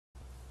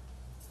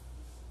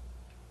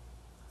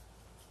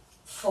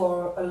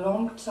For a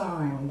long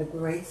time, the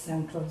great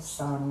central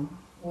sun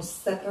was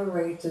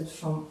separated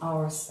from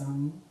our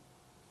sun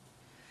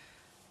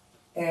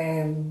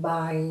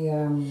by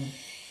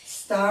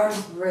star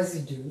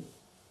residue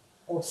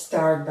or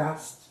star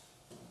dust.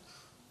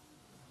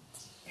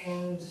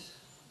 And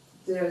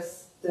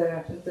there's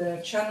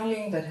the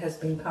channeling that has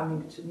been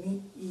coming to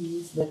me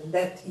is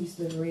that is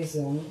the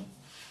reason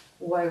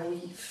why we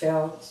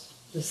felt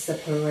the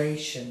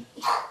separation.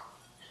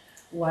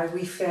 Why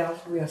we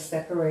felt we are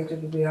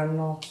separated, we are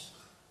not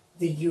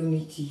the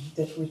unity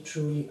that we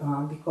truly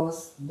are,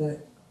 because the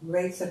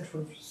great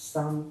central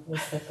sun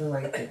was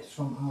separated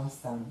from our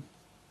sun.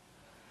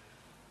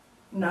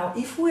 Now,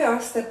 if we are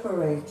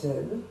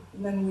separated,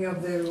 then we are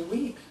very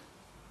weak.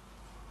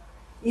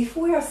 If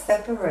we are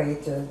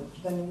separated,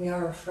 then we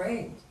are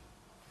afraid.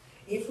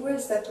 If we are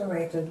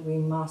separated, we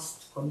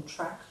must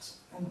contract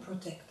and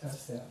protect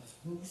ourselves.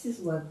 And this is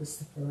what the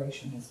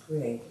separation has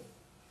created.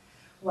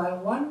 While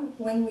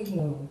when we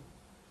know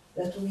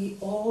that we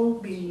all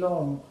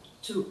belong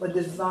to a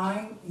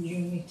divine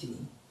unity,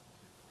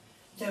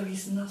 there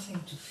is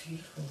nothing to fear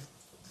for.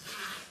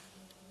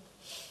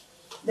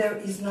 There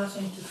is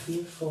nothing to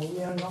fear for.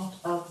 We are not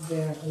out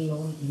there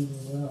alone in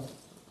the world.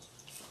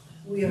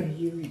 We are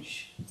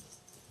huge.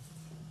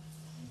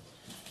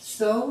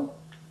 So,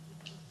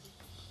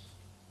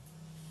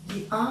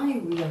 the eye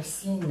we are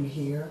seeing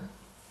here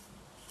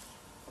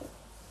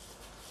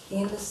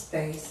in the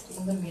space,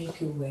 in the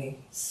Milky Way,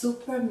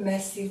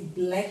 supermassive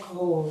black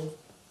hole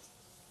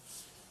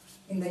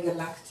in the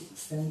galactic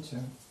center.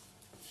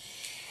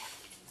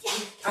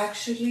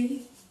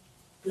 Actually,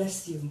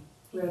 bless you,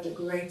 where the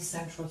great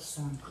central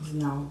sun is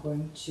now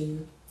going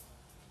to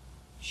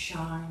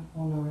shine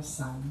on our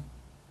sun.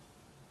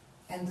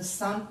 And the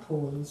sun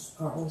poles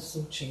are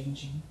also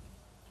changing.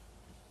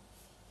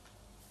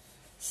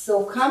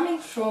 So coming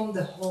from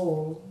the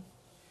hole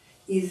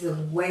is a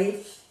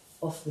wave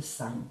of the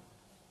sun.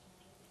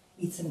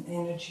 It's an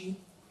energy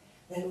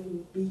that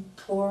will be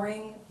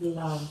pouring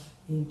love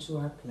into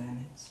our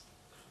planet.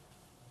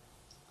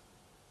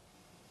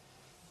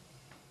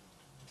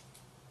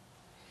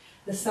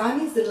 The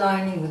sun is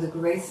aligning with the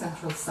great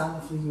central sun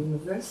of the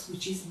universe,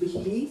 which is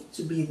believed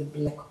to be the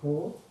black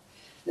hole.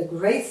 The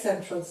great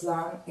central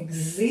sun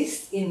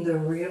exists in the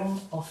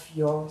realm of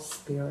your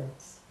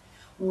spirit.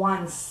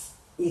 Once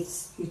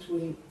it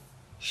will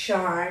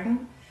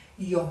shine,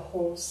 your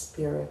whole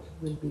spirit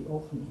will be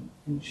opening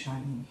and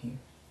shining here.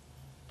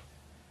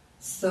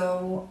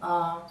 So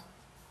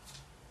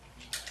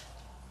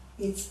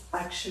it's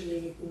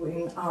actually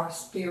in our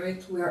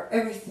spirit where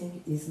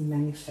everything is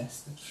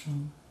manifested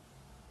from.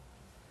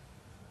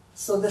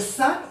 So the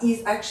sun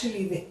is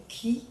actually the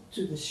key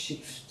to the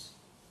shift,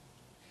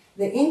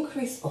 the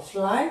increase of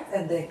light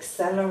and the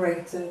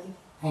accelerated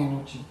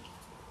energy.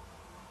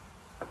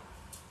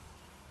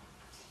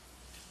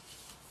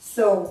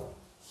 So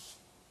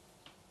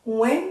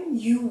when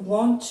you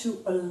want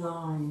to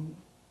align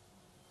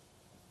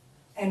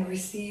and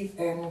receive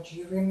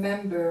energy,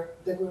 remember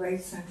the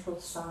great central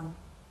sun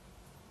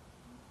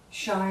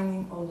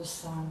shining on the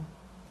sun,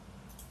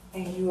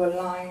 and you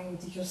align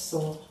with your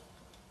soul,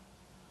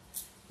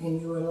 and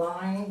you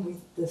align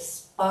with the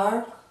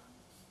spark,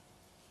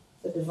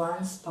 the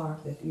divine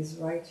spark that is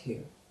right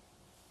here.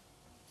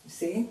 You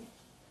see?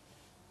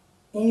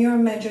 In your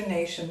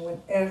imagination,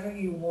 whenever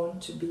you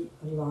want to be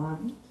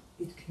aligned,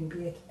 it can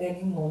be at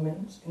any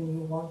moment, and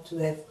you want to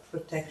have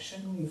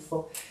protection,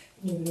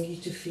 you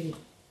need to feel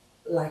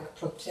like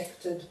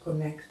protected,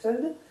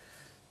 connected.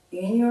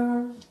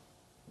 You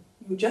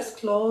just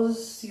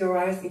close your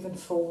eyes even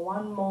for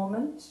one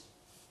moment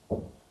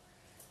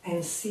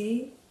and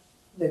see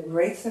the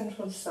great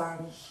central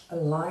sun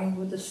aligned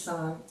with the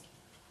sun,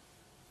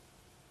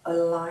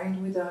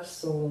 aligned with our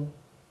soul,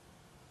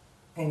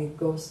 and it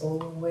goes all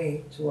the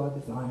way to our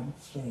divine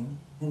flame.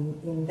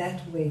 And in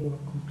that way, we're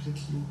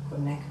completely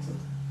connected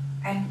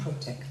and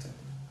protected.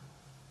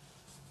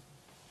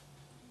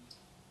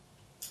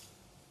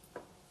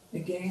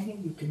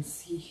 Again, you can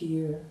see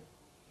here,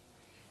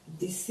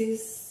 this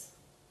is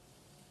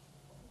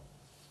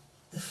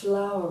the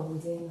flower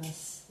within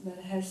us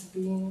that has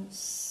been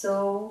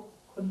so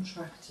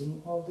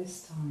contracting all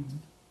this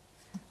time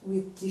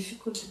with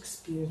difficult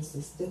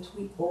experiences that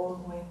we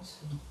all went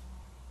through.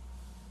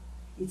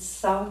 It's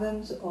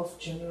thousands of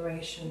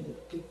generations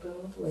that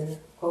people were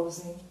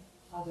causing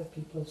other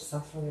people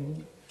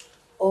suffering,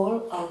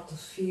 all out of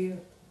fear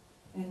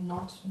and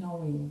not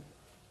knowing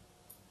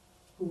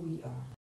who we are.